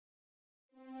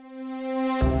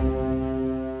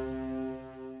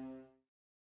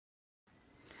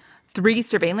Three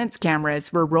surveillance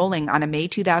cameras were rolling on a May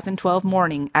 2012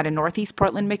 morning at a Northeast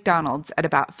Portland McDonald's at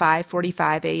about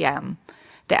 5:45 a.m.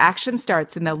 The action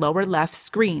starts in the lower left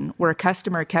screen, where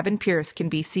customer Kevin Pierce can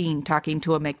be seen talking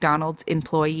to a McDonald's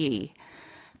employee.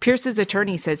 Pierce's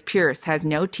attorney says Pierce has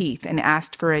no teeth and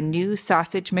asked for a new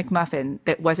sausage McMuffin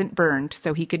that wasn't burned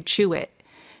so he could chew it.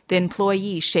 The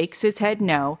employee shakes his head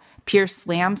no. Pierce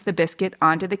slams the biscuit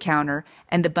onto the counter,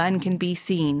 and the bun can be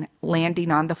seen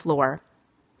landing on the floor.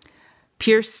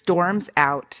 Pierce storms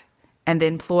out, and the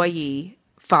employee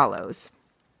follows.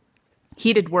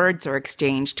 Heated words are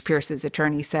exchanged, Pierce's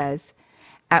attorney says.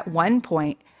 At one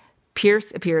point,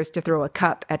 Pierce appears to throw a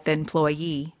cup at the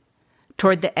employee.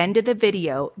 Toward the end of the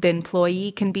video, the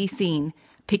employee can be seen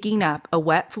picking up a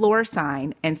wet floor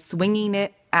sign and swinging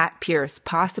it at Pierce,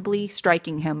 possibly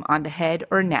striking him on the head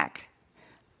or neck.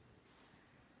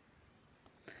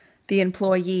 The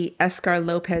employee, Escar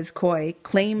Lopez Coy,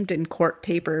 claimed in court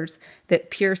papers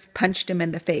that Pierce punched him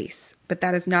in the face, but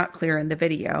that is not clear in the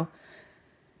video.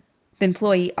 The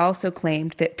employee also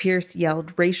claimed that Pierce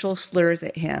yelled racial slurs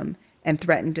at him and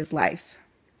threatened his life.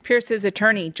 Pierce's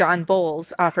attorney, John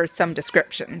Bowles, offers some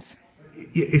descriptions.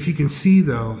 If you can see,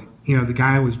 though, the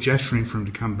guy was gesturing for him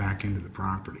to come back into the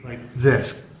property. Like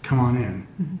this, come on in.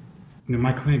 Mm-hmm.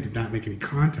 My client did not make any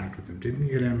contact with him, didn't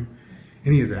hit him,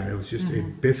 any of that. It was just a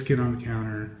biscuit on the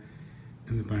counter,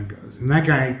 and the bun goes. And that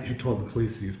guy had told the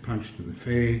police that he was punched in the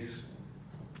face.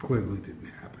 Clearly didn't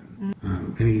happen.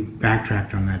 And he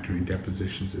backtracked on that during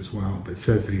depositions as well, but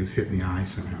says that he was hit in the eye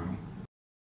somehow.